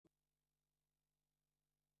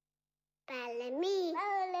Bellamy.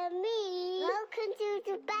 Welcome to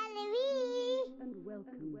the Bellamy. And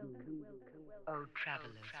welcome, O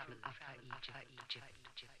travelers from Upper Egypt.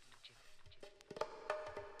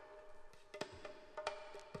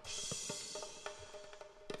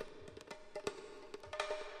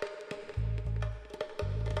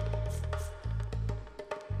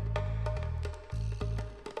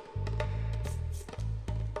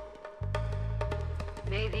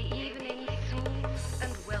 May the evening soothe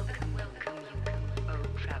and welcome you, O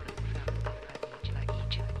travelers from Upper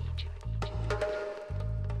Egypt.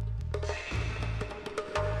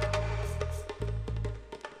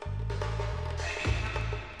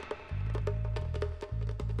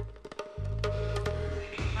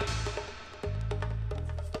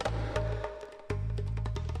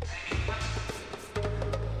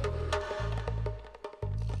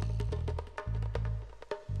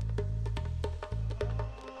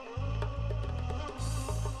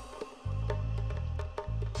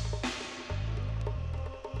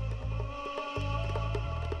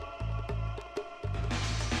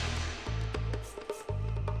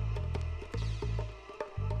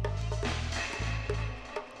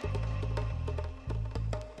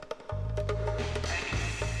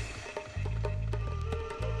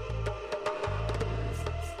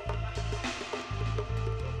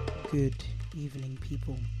 Good evening,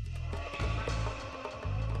 people.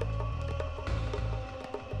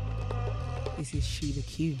 This is Sheba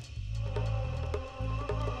Q.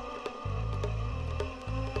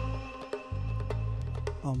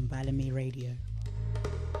 On Bellamy Radio.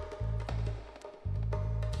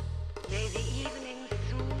 May the evening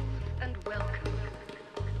soothe and welcome you,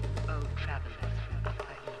 O travelers from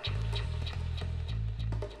Upper Egypt.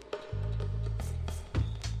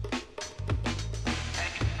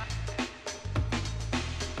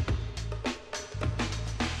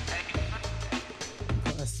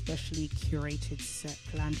 Got a specially curated set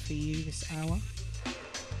planned for you this hour.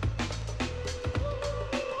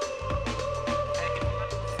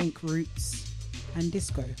 Think roots and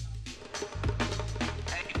disco.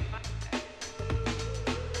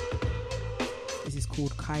 This is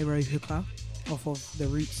called Cairo Hooker off of The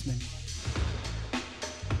Rootsman.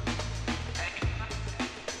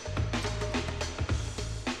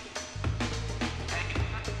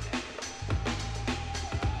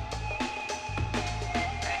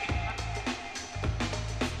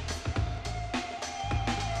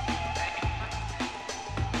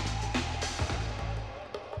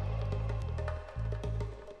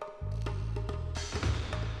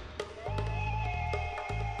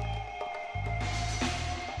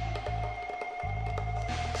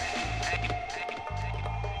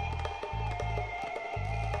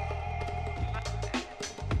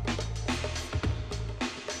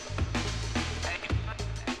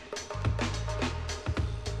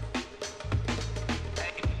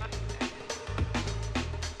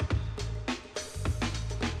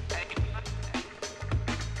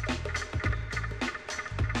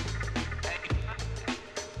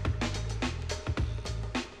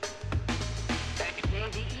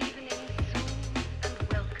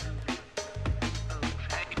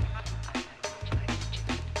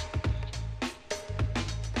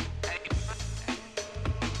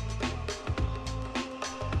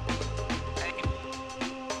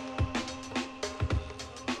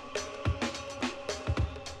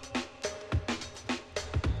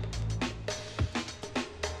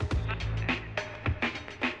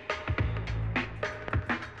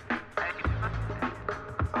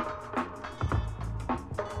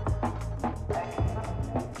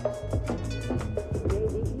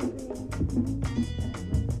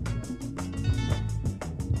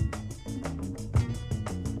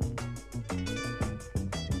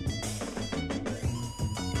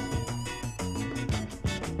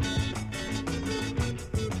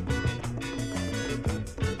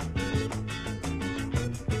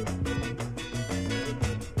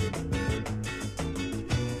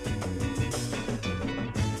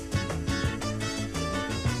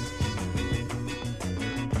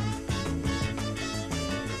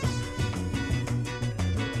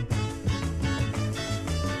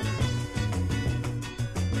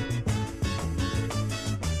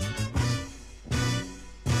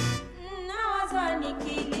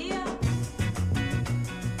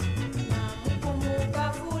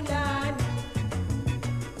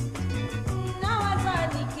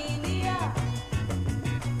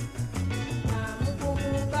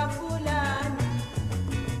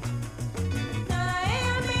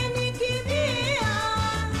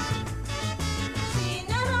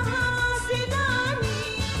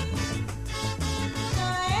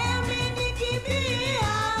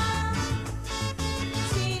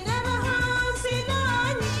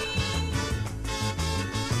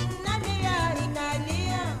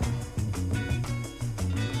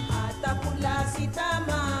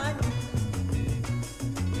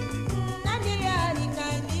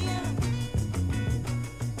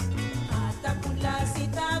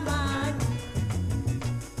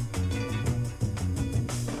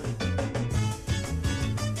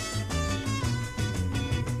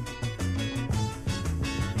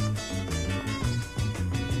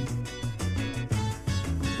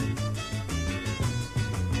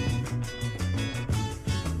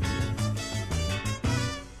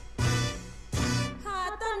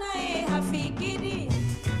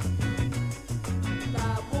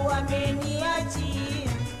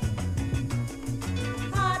 ameniachia,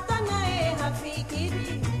 hata naye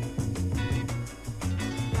hafikiri.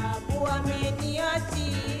 Babu ameniachia,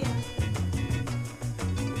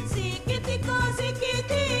 sikitiko,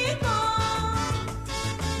 sikitiko,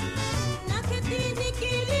 naketi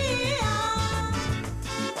nikilia.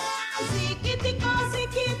 Sikitiko,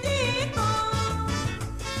 sikitiko,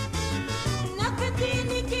 naketi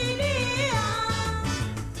nikilia.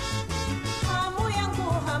 Hamu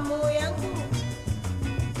yangu,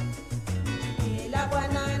 ila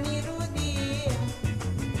Bwana nirudie.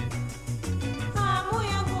 Hamu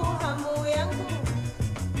yangu,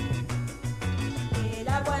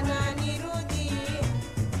 ila Bwana nirudie.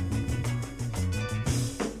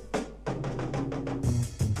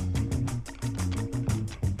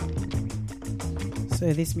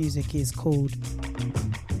 So this music is called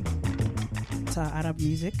Arab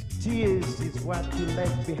music, Tears is what you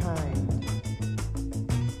left behind.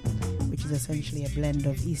 which is essentially a blend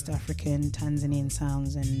of East African, Tanzanian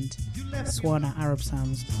sounds and Swana Arab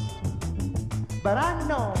sounds. But I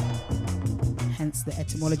know Hence the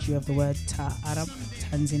etymology of the word Arab,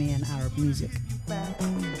 Tanzanian Arab music. back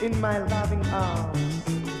in my loving arms.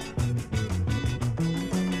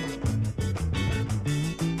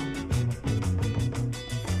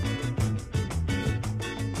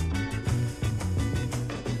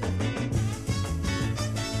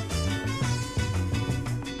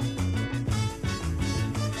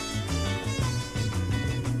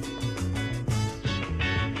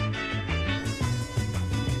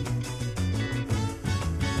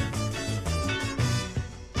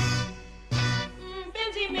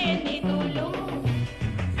 Mpenzi umenidhulumu,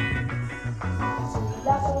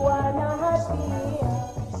 sitakuwa na hatia.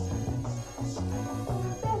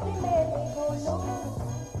 Mpenzi umenidhulumu.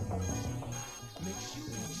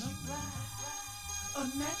 A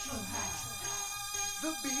natural high.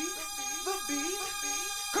 The beat, the beat.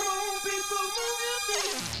 Come on, people, move your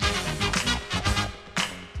feet.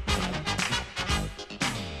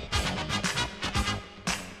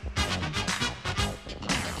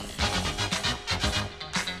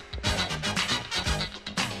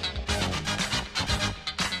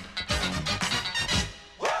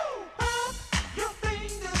 Woo! Up your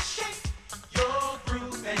fingers, shake your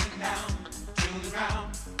groove and down to the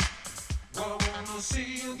ground. Well, I wanna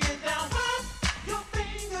see you get down. Up your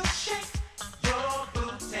fingers, shake your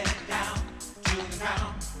boots and down to the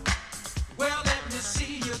ground. Well, let me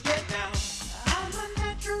see you get down. I'm a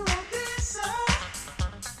natural dancer.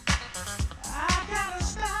 I got a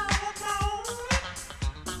style of my own.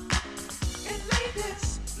 And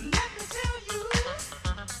ladies, let me tell you,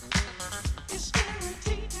 it's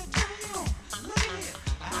guaranteed to turn you on. Look at here.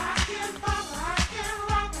 I can pop, I can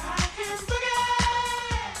rock, I can boogie.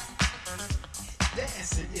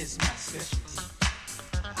 Dancing is my specialty.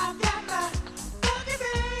 I've got my boogie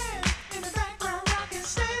band in the background rocking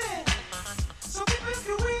steady. So people, if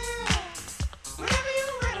you will, whenever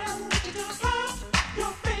you're ready, I want you to pop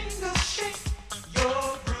your fingers, shake your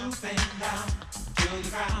groove and down to the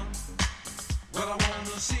ground. Well, I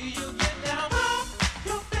wanna see you get down. Pop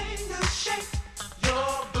your fingers, shake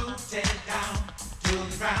your boots and down to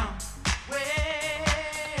the ground. Well,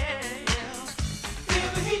 feel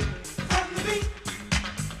the heat from the beat.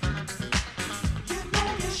 You know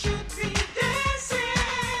you should be dancing.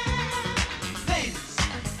 Ladies,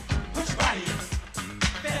 put your body in.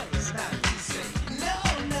 Fellas, now you say, no,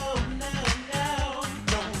 no, no, no.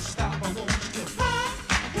 Don't stop, I want you to pop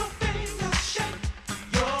your fingers, shake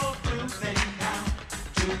your groove and down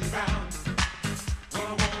to the ground. Well, I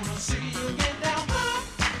wanna see you get down. Pop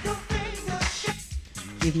your fingers,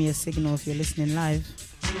 shake Give me a signal if you're listening live.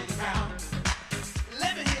 to the ground.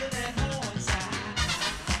 Let me hear that horn sound.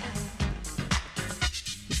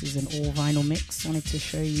 This is an all vinyl mix. Wanted to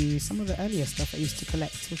show you some of the earlier stuff I used to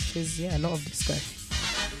collect, which is, a lot of disco.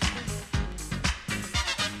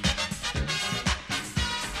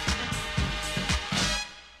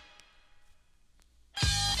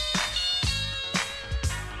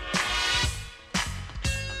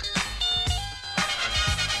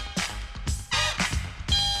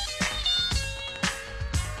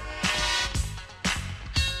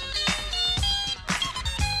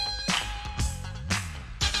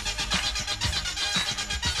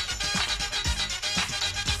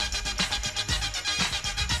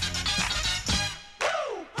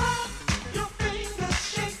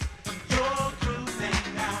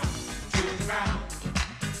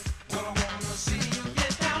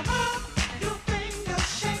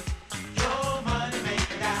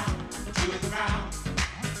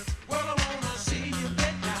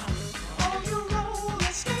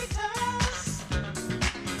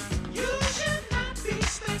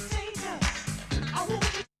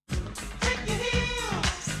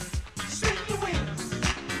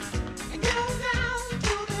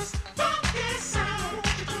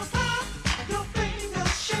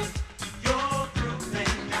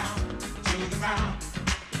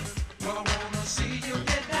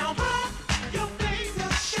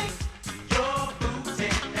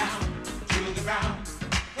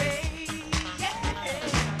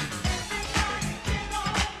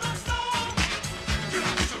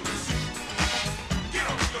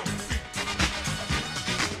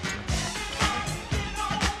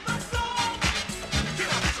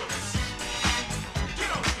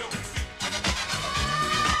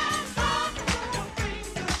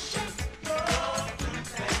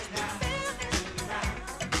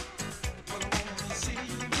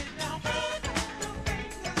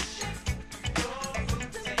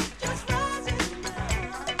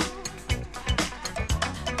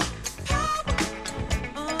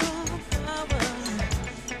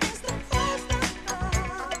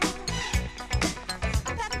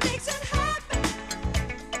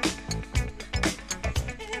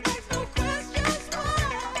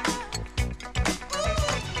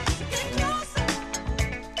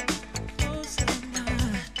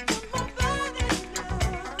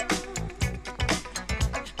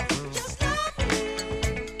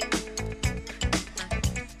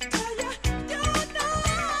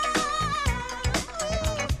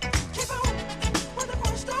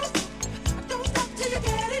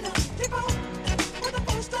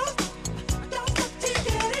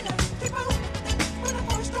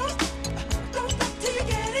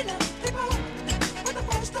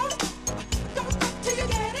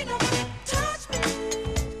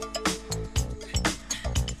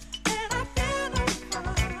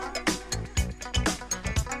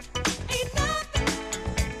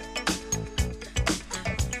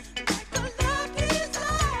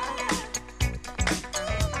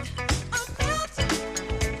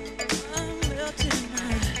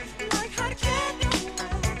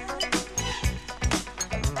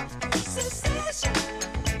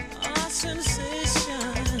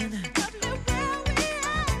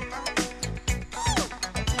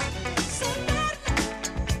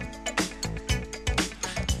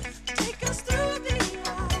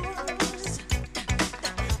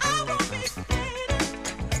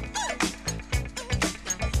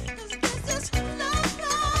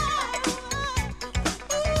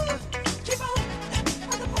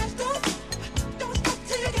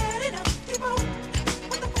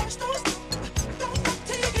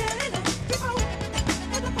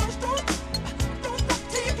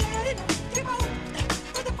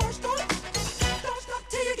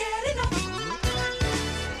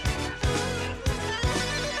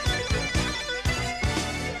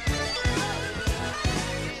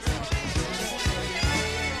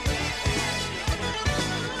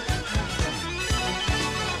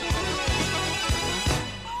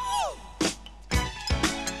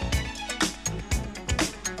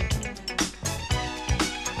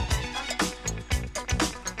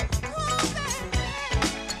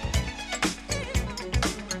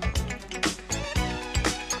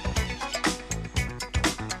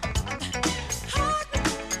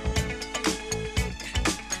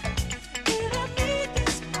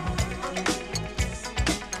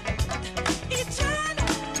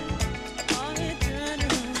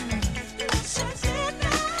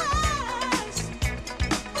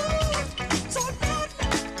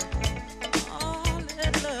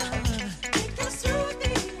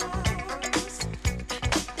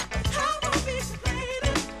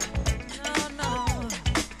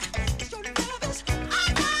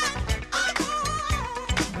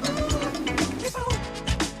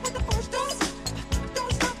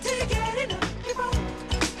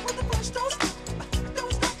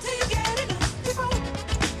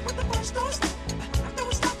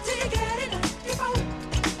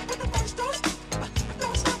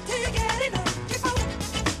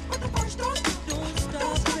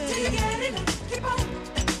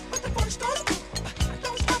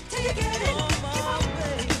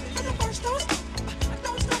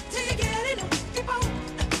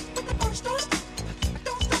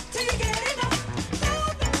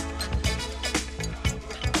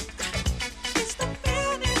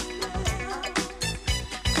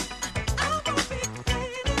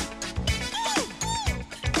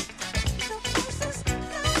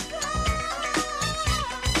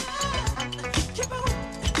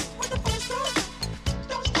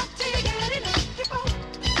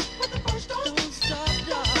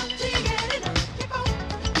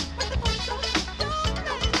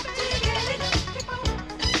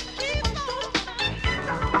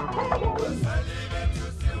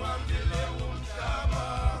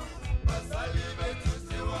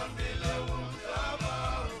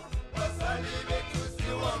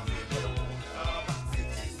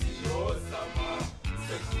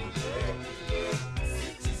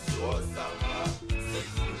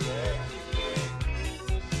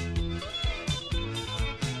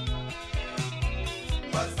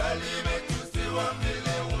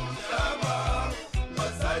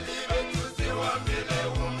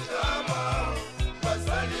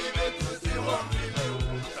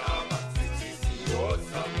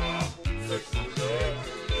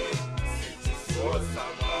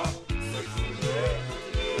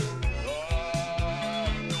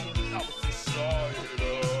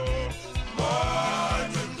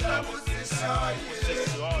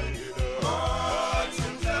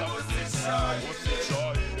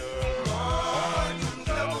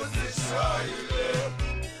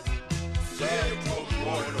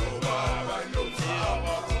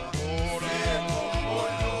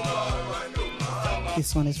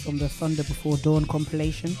 This one is from the Thunder Before Dawn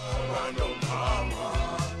compilation.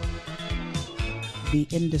 The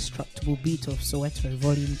Indestructible Beat of Soweto,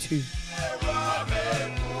 Volume 2.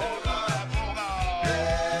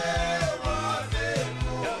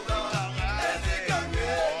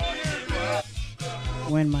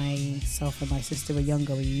 When myself and my sister were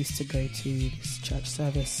younger, we used to go to this church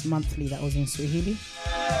service monthly that was in Swahili.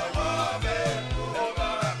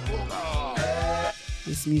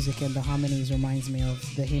 This music and the harmonies reminds me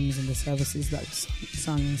of the hymns and the services that were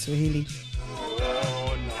sung in Swahili.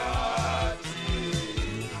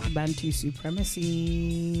 Bantu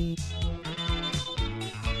supremacy.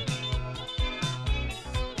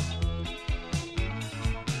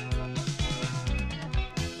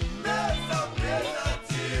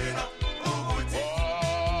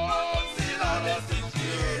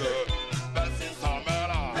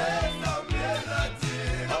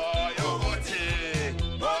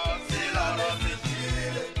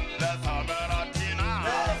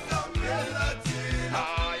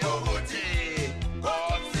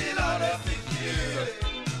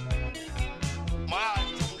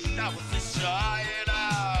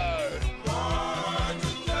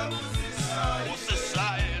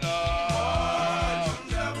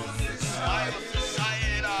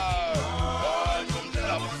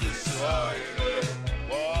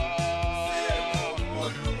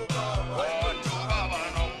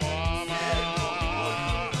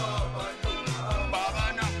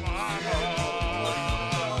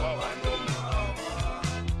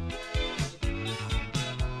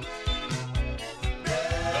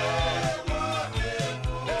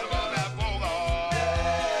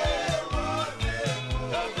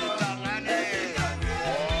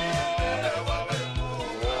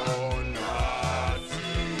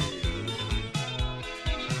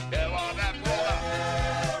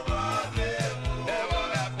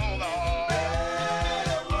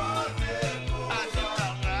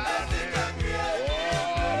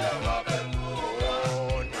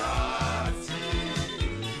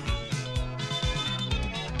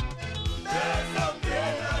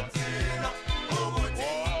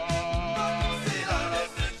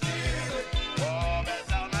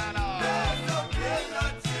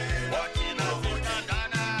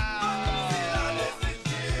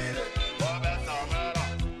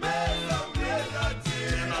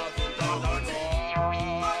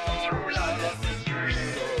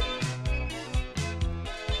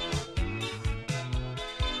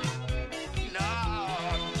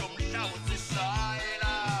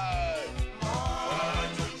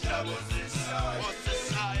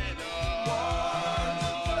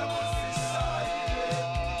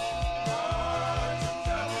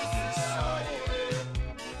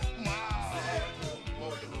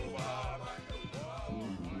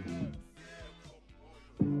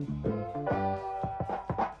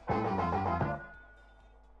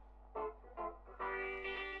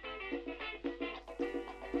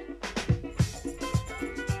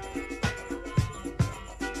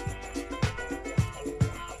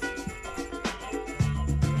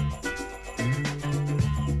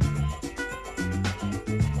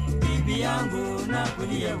 yangu na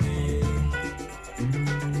kulia we,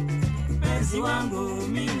 penzi wangu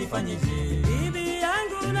mimi nifanyeje? Bibi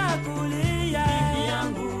yangu na kulia, bibi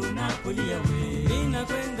yangu na kulia we,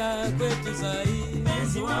 ninakwenda kwetu sai,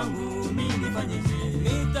 penzi wangu mimi nifanyeje?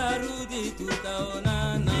 Nitarudi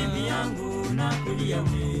tutaonana, bibi yangu na kulia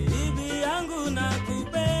we, bibi yangu na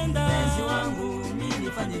kupenda, penzi wangu mimi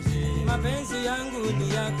nifanyeje? Mapenzi yangu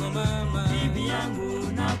ni yako mama, bibi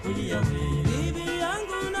yangu na kulia we, bibi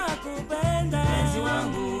yangu na kupenda, penzi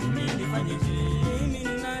wangu mimi nifanyeje? Mimi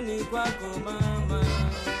ni nani kwako mama?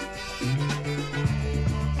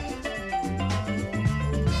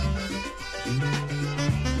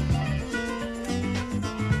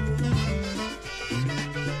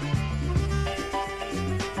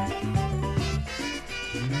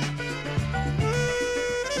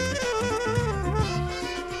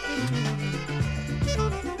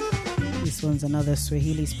 This one's another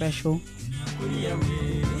Swahili special.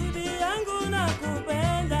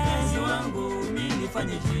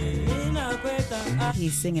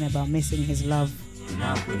 He's singing about missing his love.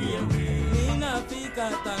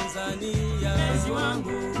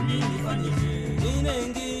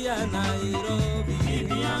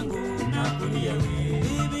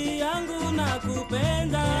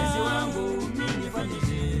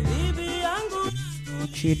 The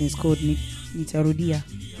tune is called Nitarudia.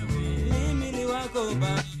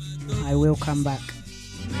 I will come back.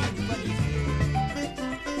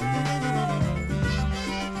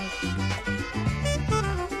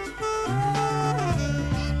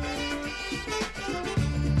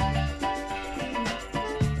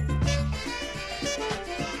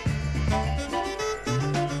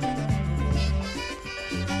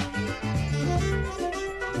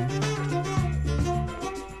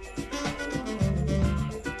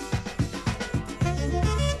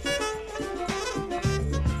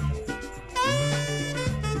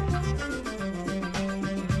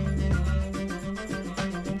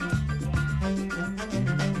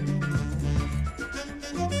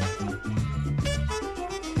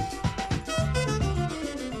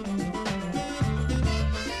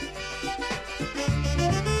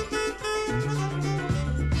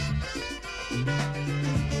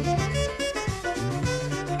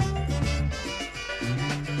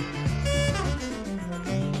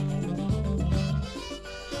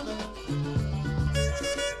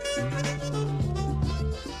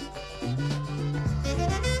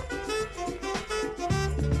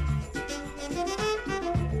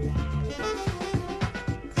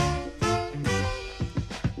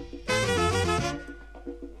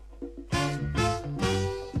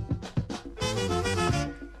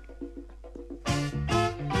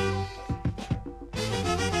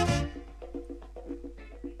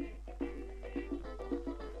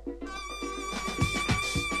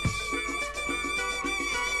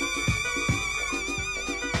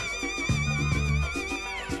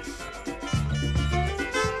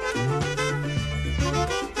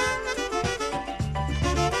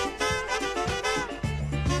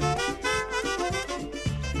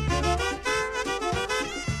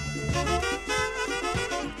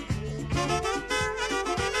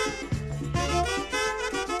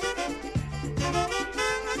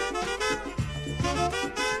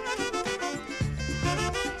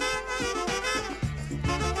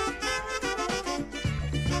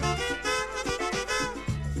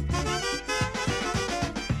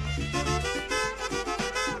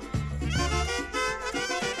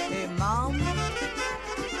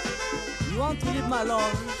 want to leave me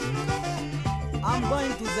alone. I'm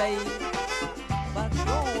going to Zaire. But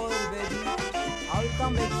don't worry, baby. I will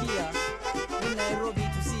come back here in Nairobi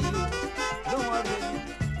to see you. Don't worry, baby.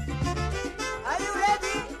 Are you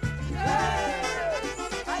ready?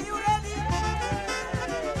 Yes. Are you ready? Yes.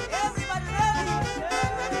 Everybody ready?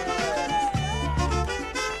 Yes.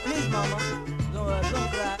 Please, mama. Don't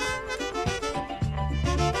cry.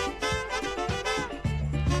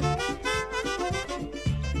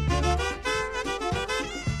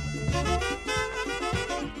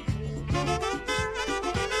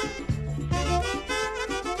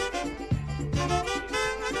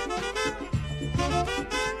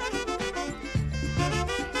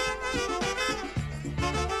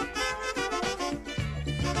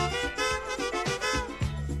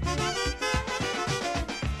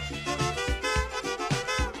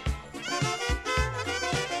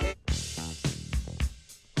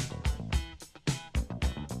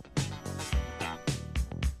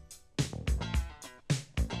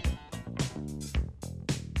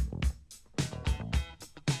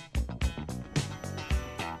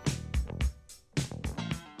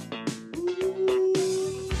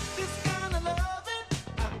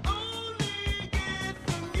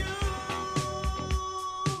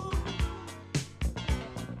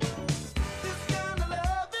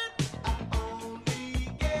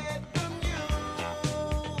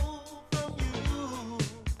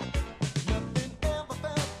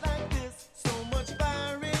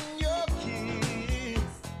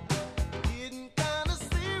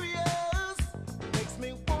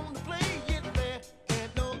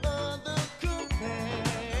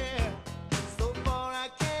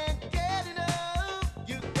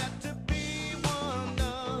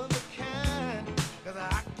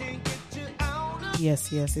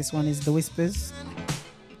 Yes, yes, this one is The Whispers.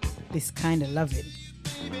 This kind of love it.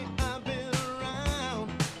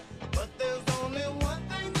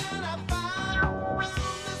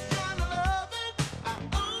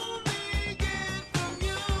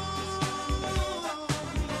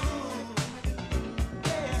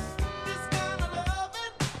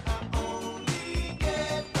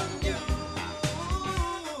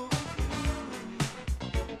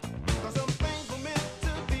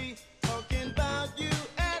 Talking about you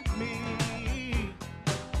and me.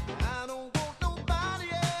 I don't want nobody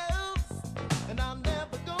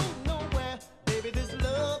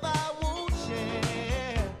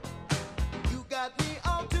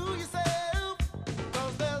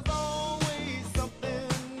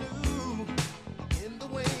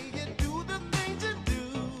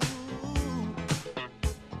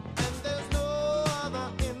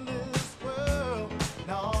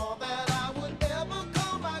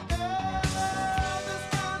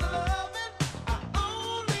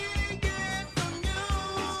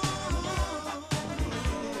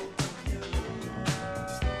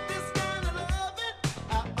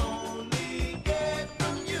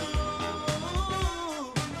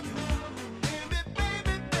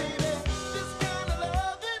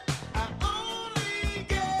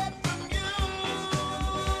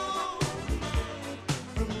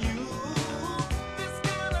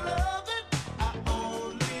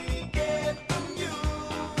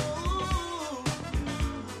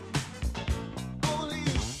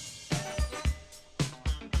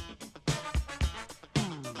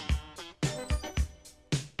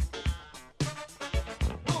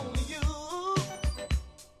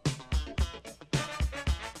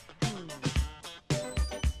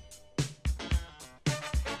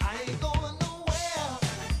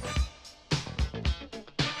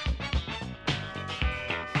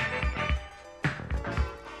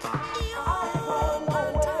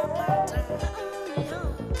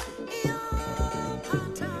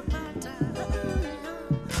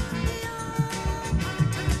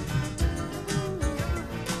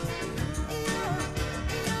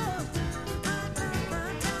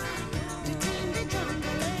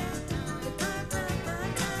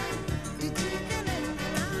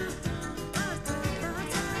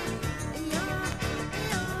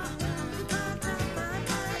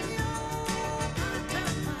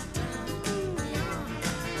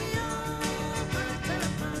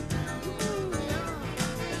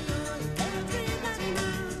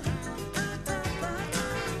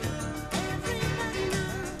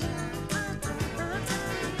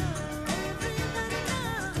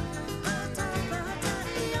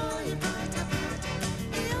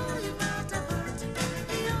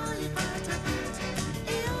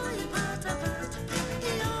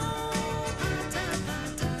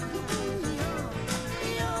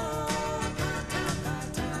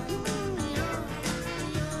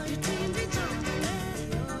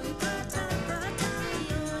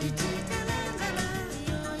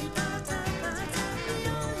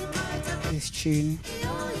tune,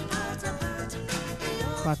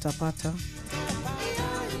 Pata Pata,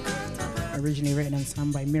 originally written and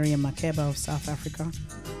sung by Miriam Makeba of South Africa.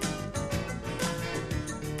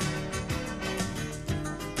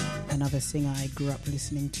 Another singer I grew up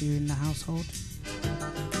listening to in the household.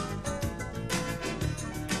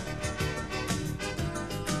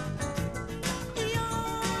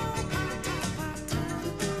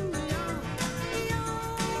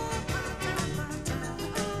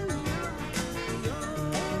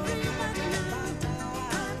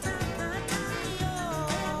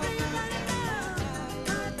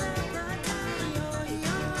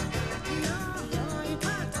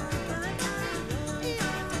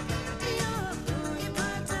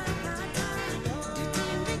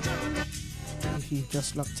 You've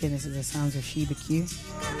just locked in, this is the sounds of Sheba Q.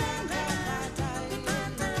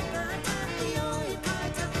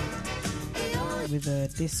 With a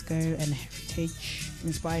disco and heritage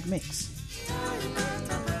inspired mix.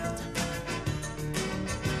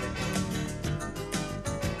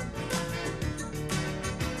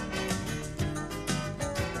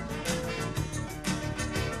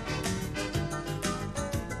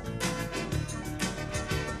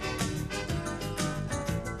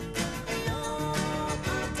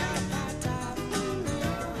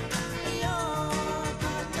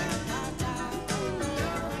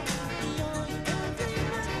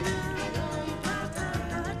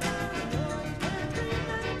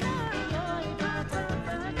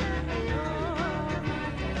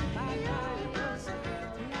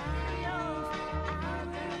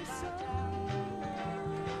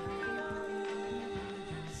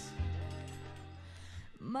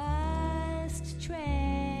 Must tread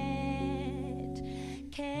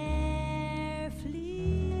carefully.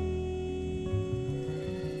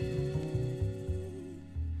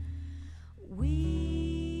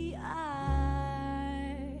 We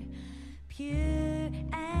are pure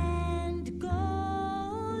and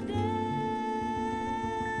golden.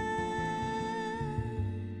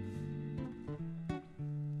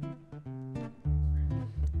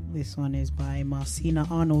 This one is by Marcina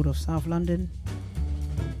Arnold of South London.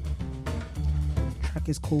 Track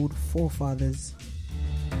is called Forefathers.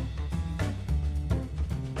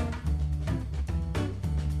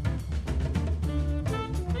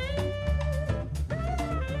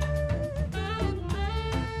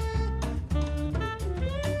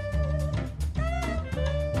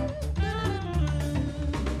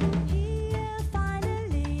 Here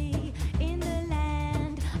finally in the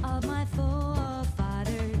land of my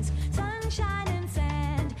forefathers, sunshine and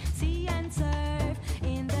sand, sea and surf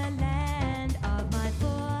in the land of my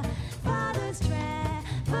forefathers.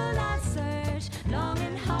 Travel and search long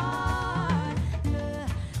and hard,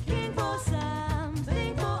 looking for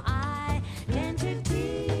something for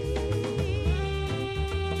identity.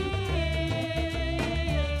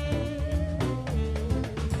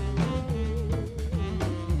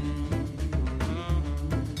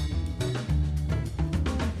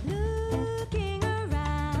 Looking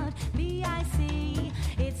around me, I see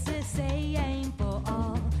it's the same for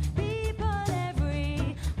all people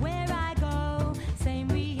everywhere I go. Same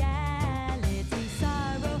reality,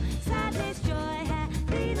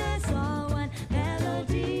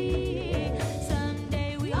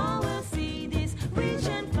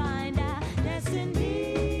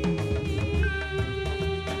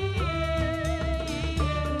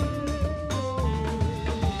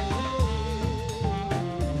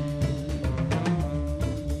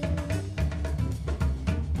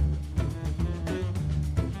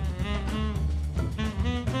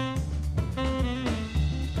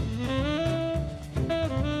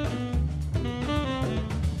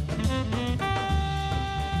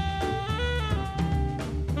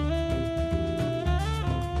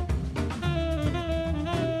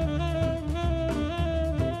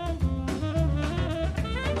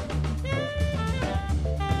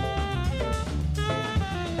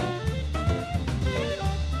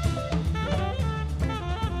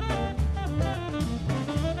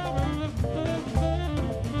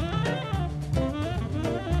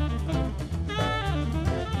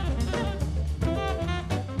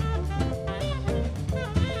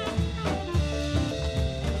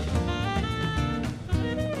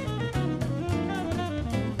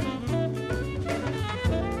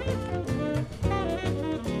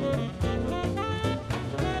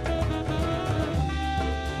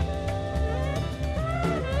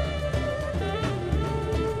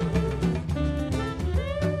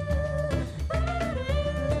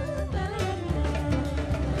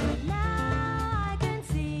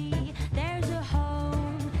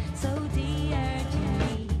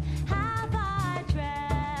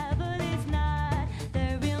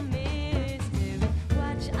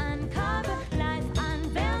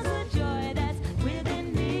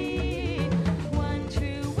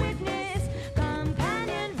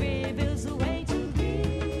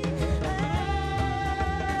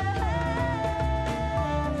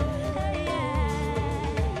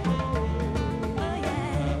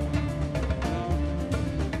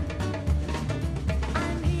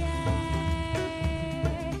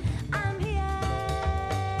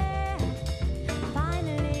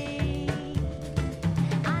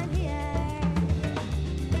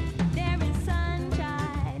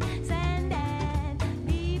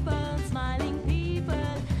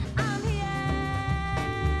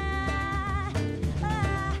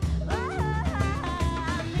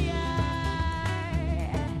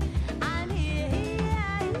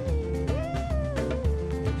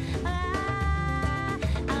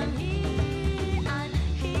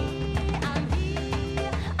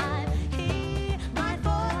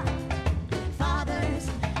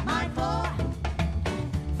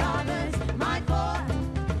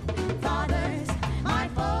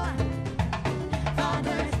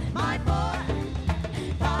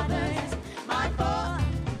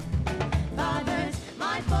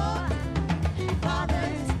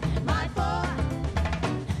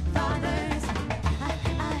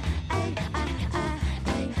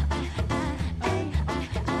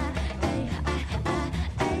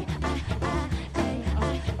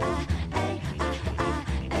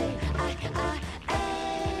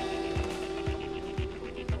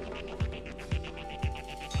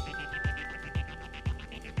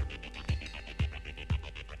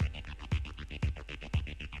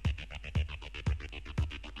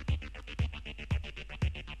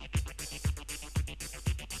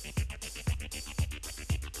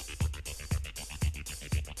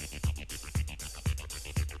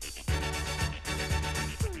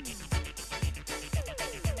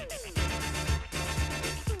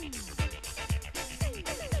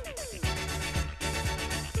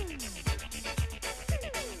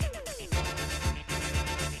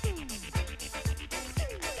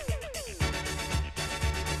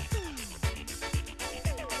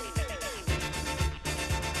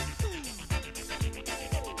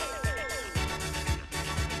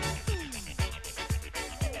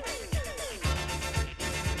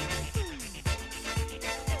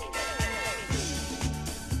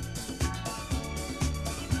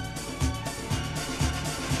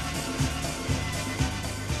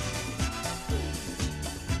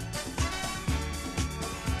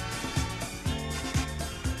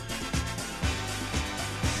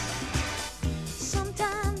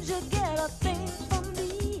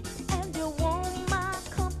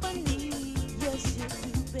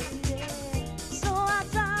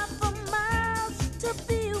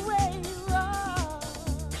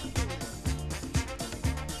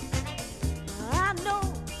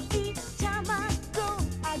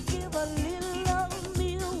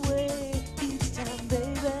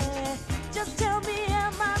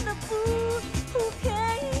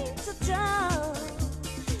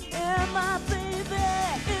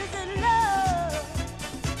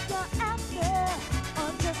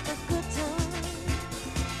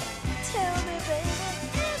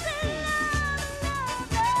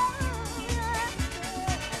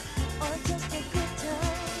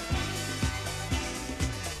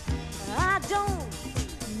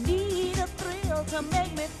 gonna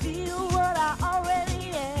make me feel what I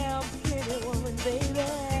already am. Pretty woman, baby.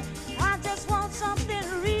 I just want something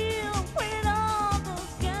real with all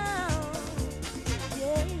those gowns.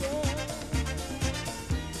 Yeah, yeah.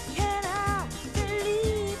 Can I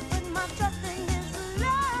believe with my trust in this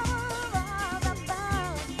love all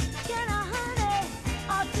about? Can I, honey,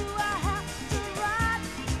 or do I have to ride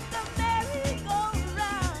the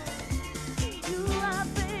merry-go-round? You are,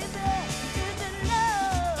 baby, is it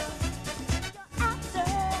love you're after,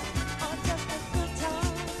 or just a good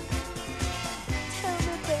time? Tell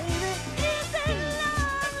me, baby, is it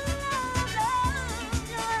love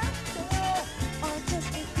you're after, or just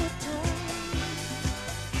a good time?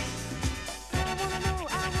 I wanna know.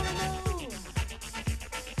 I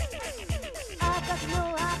got to know.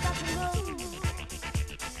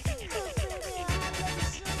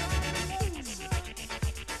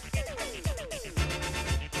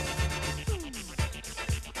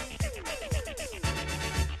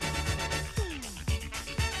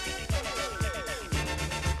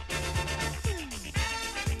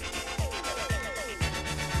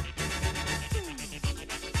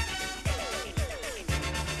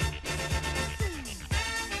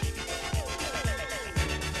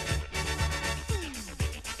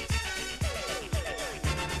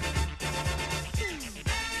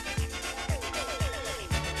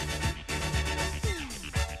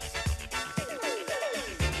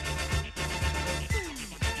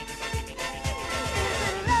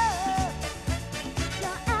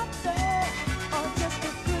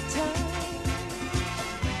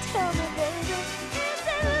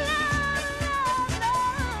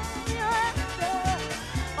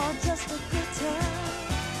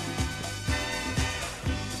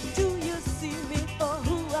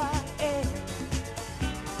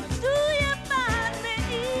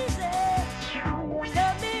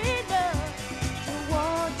 'Cause baby, I love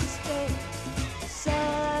you so,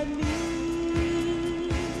 I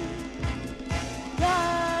love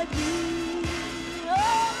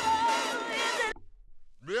you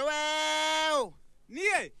so. Well,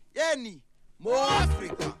 nie, Jenny, more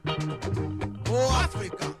Africa, more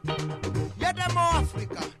Africa. Yeah, the more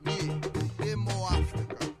Africa, nie, more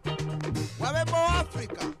Africa. Where more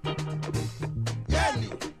Africa?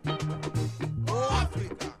 Jenny, more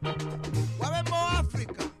Africa. Where more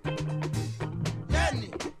Africa? Jenny,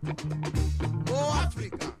 more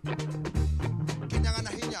Africa.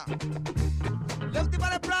 Kinyangana hinya. Lefty by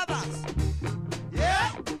the brothers.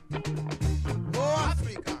 Yeah. Oh,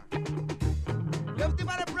 Africa. Lefty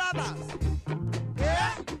by the brothers.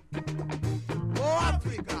 Yeah? Oh,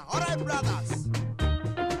 Africa. All right, brothers.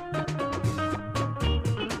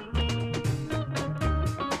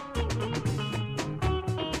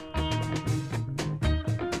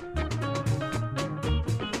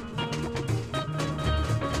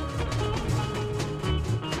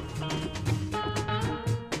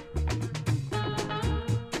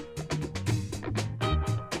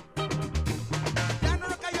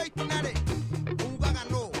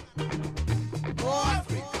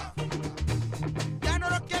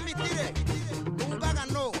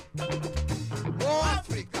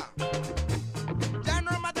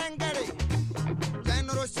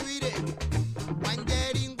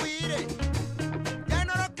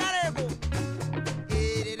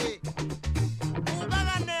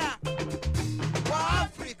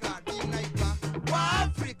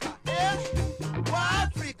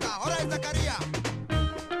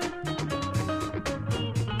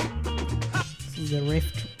 The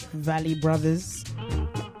Rift Valley Brothers,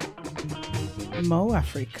 Mo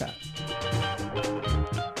Africa.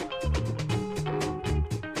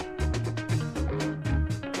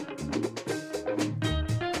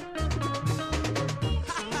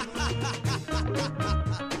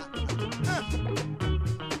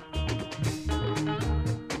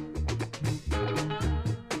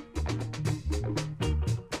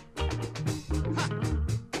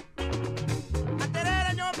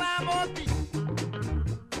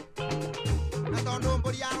 Don't know,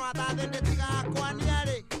 but you know what I did.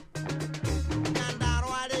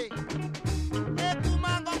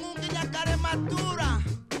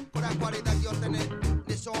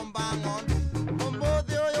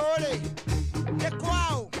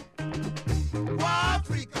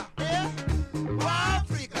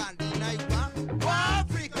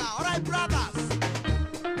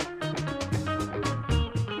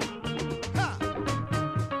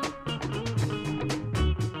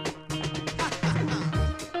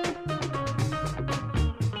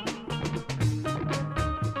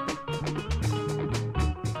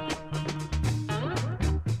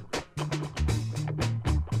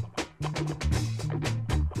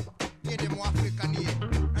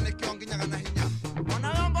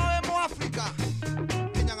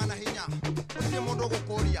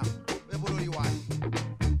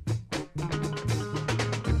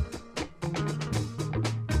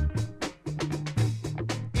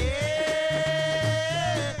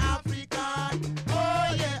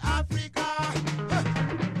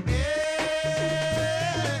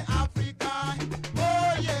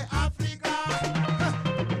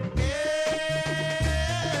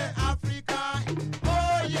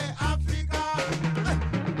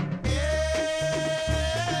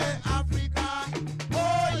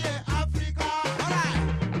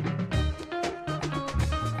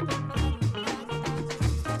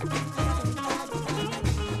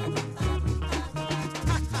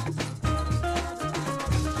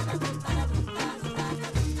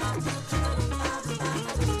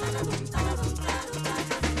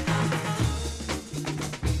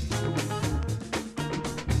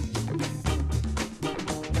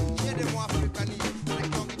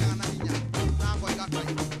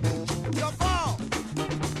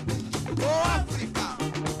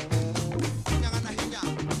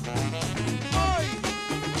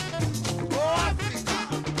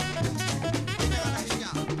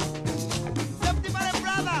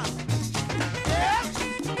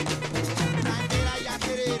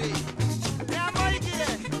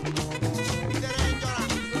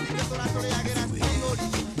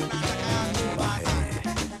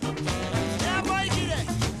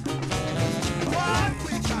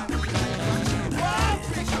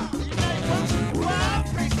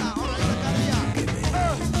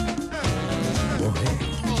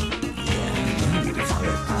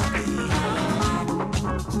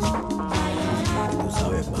 Tú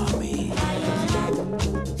sabes, mami.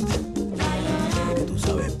 Tú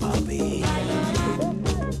sabes, papi.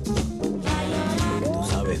 Tú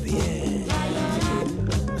sabes bien.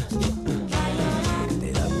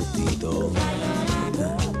 Te da gustito.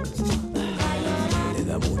 Te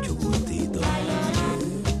da mucho gustito.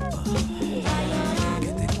 Que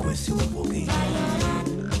te cuece un poquito.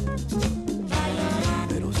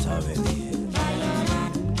 Pero sabe bien.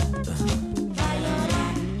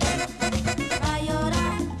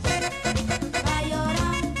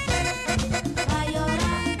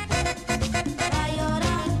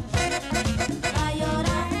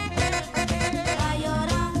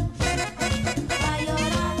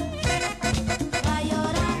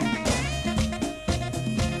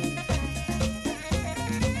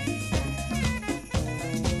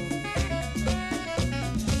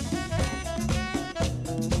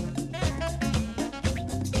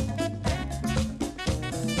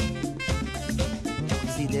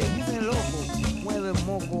 Si te dicen loco, mueve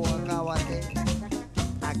moco, acábate.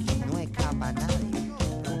 Aquí no escapa nadie.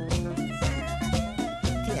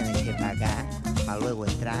 Tienes que pagar para luego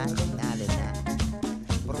entrar, nada de nada.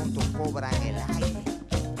 Pronto cobran el aire.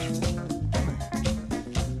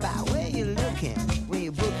 But where you looking, when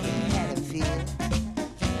you booking Haddonfield?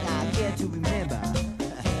 Now I get to remember,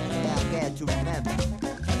 I get to remember.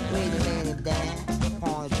 When you laid it down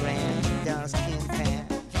upon the ground, dark skin fan,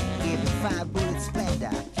 give it 5 bullets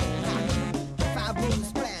splendor. 5 bullets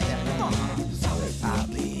splendor, come on. Tú sabes,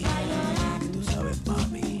 papi. Que tú sabes,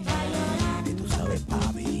 mami. Que tú sabes,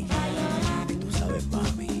 papi. Que tú sabes,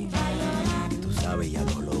 mami. Que tú sabes, ya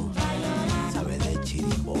Lolo. Sabes de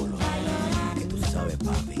chirimbolo. Que tú sabes,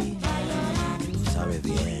 papi. Que tú sabes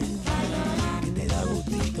bien. Que te da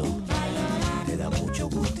gustito. Te da mucho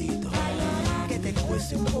gustito. Que te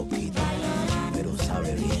cueste un poquito. Pero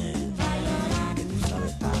sabe bien. Que tú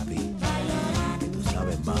sabes, papi. Que tú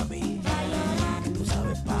sabes, mami. Que tú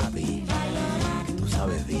sabes, papi. Que tú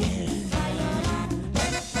sabes bien.